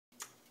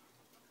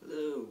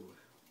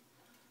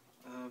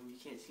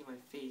can't see my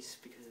face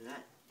because of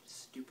that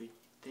stupid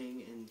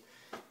thing, and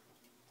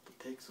the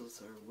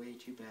pixels are way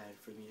too bad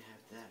for me to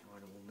have that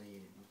on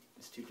only, and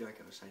it's too dark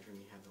outside for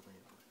me to have the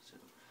lamp on, so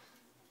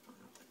I don't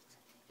know if that's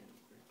gonna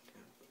work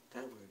out.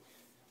 That'll work,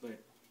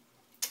 but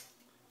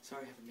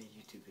sorry I haven't made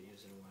YouTube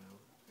videos in a while.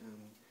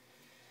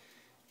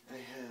 I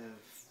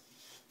have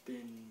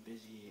been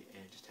busy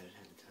and just haven't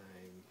had the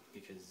time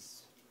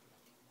because,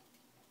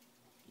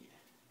 yeah,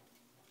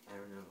 I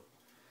don't know.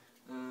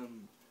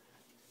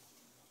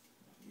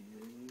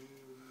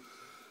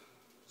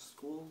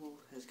 School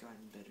has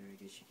gotten better, I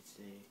guess you could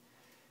say.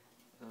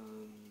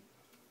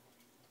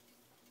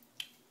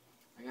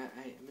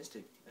 I missed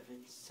a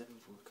Avenged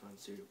Sevenfold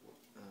concert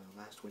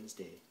last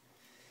Wednesday.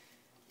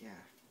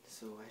 Yeah,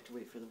 so I had to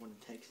wait for the one in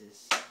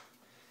Texas,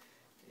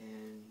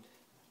 and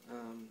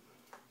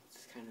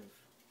it's kind of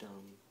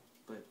dumb,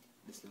 but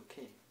it's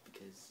okay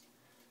because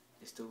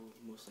I still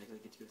most likely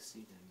get to go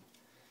see them,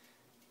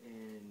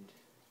 and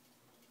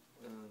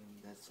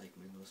that's like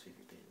my most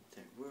favorite band in the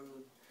entire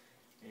world,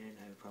 and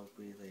I would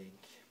probably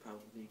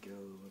go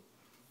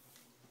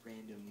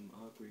random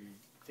awkward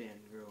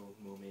fangirl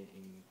moment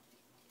and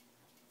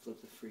flip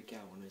the freak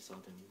out when I saw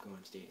them go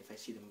on stage, if I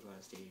see them go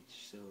on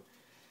stage, so,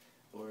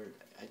 or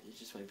it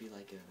just might be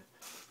like a,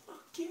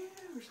 fuck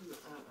yeah, or something,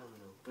 I don't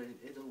know, but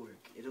it'll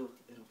work, it'll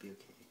be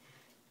okay,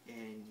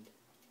 and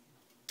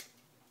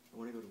I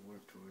want to go to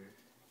Warped Tour,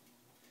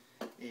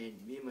 and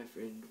me and my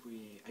friend,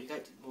 I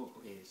got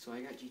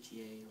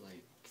GTA,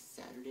 like,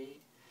 Saturday,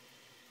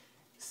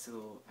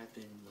 so I've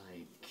been,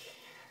 like,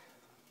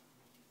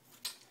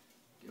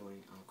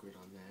 going awkward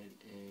on that,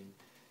 and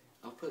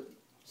I'll put,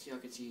 so y'all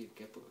can see a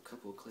couple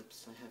of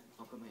clips.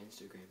 I'll put my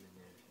Instagram in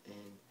there,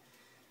 and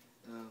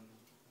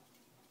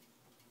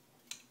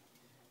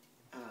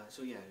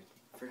so yeah,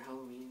 for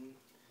Halloween,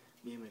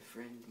 me and my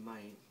friend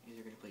Mike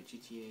either gonna play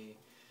GTA,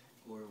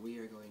 or we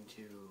are going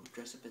to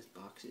dress up as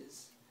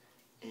boxes,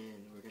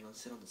 and we're gonna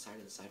sit on the side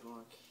of the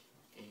sidewalk,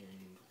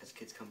 and as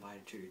kids come by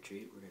to trick or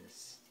treat, we're gonna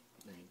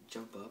like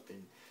jump up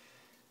and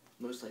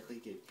most likely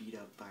get beat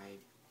up by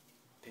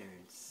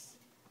parents,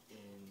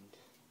 and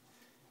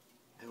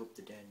I hope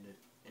the dad,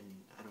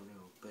 and I don't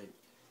know, but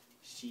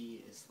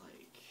she is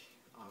like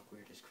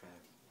awkward as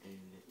crap,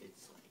 and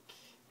it's like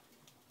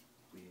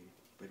weird,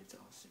 but it's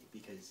awesome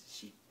because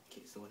she's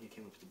the one who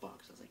came up with the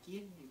box. I was like,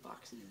 yay,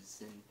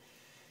 boxes, and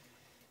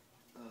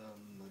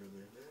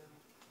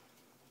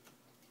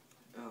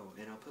oh,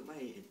 and I'll put my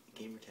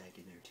gamer tag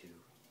in there too,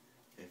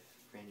 if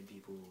random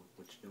people,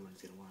 which no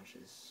one's gonna watch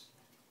this,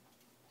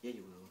 yeah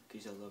you will,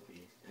 because y'all love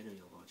me, I know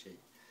you'll watch it,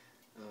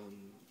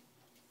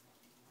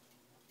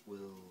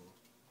 will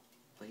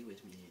play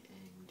with me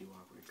and do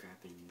awkward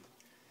crap and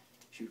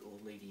shoot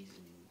old ladies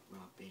and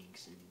rob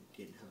banks and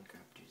get in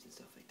helicopters and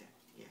stuff like that.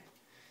 Yeah.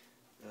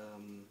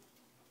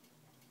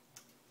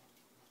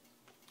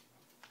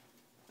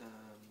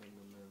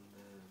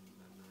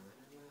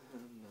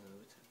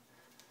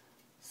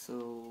 So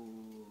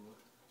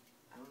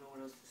I don't know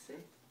what else to say.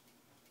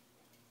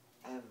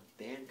 I have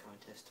a band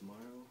contest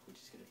tomorrow, which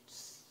is gonna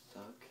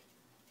suck,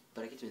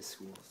 but I get to miss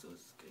school, so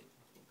it's good.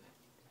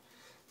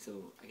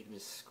 So I get to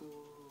miss school,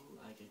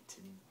 I get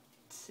to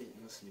sit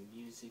and listen to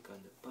music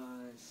on the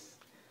bus,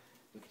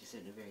 we get to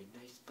sit in a very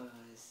nice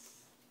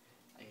bus,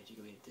 I get to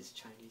go eat at this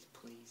Chinese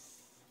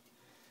place,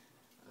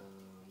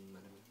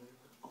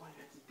 oh, I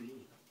got this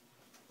beanie.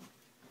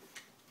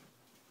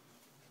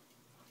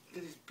 Look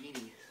at this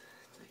beanie,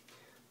 it's like,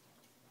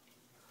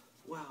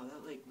 wow,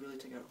 that like really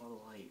took out all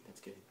the light,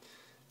 that's good.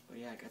 But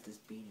yeah, I got this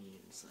beanie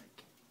and it's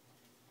like,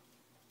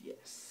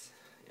 yes,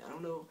 I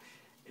don't know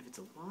if it's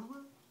a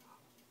llama,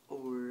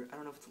 or I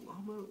don't know if it's a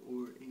llama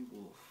or a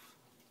wolf,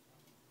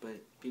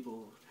 but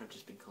people have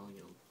just been calling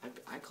it,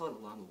 I call it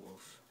a llama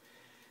wolf.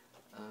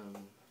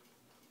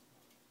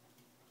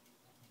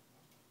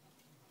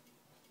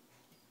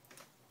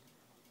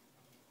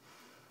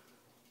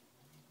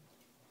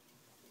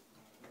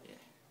 Yeah.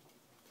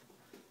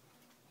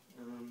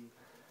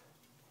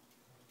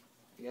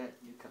 I got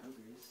new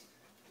Congress.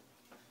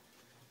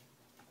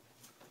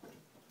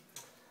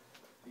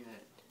 I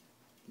got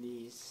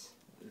these,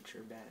 which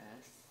are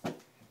badass.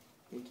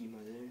 Thank you,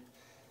 Mother.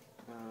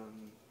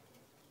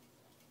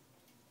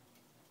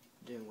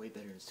 Doing way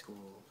better in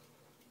school.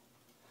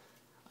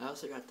 I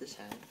also got this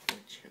hat,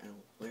 which I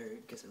don't wear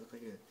because I look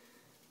like a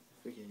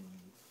freaking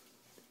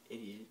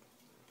idiot,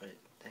 but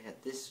I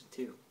got this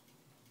too.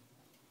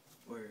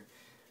 Or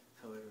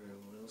however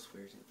everyone else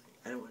wears it. Like,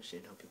 I don't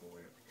understand how people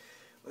wear it.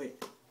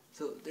 Wait,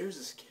 so there's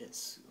this kid at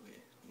school.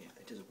 Yeah,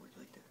 it doesn't work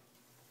like that.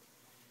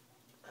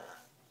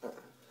 Yeah,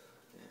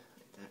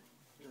 like that.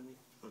 You know what I mean?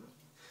 Oh no.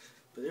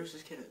 But there was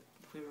this kid at,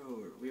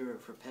 we were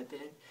for pep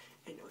band,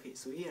 and okay,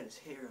 so he had his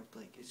hair up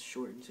like, it's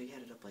short, and so he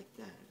had it up like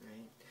that,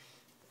 right?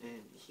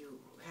 And he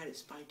had it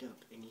spiked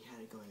up, and he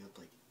had it going up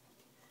like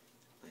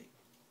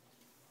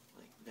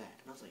that,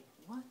 and I was like,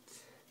 what?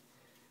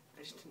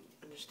 I just didn't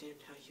understand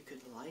how you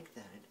could like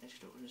that. I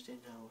just don't understand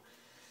how.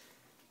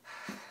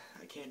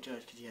 I can't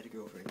judge because he had a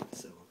girlfriend,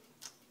 so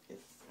I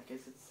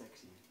guess it's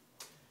sexy.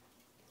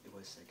 It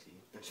was sexy.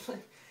 I'm just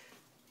like,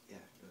 yeah,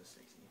 it was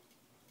sexy.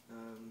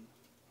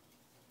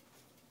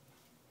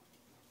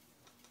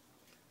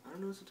 I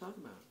don't know what to talk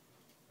about.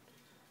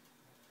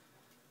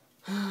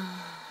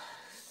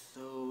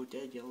 So,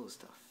 dead yellow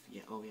stuff.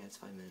 Yeah, oh yeah, it's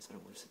 5 minutes. I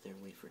don't want to sit there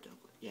and wait for a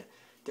double. Yeah,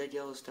 dead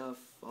yellow stuff,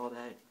 all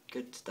that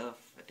good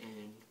stuff,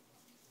 and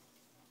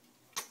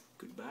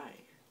goodbye.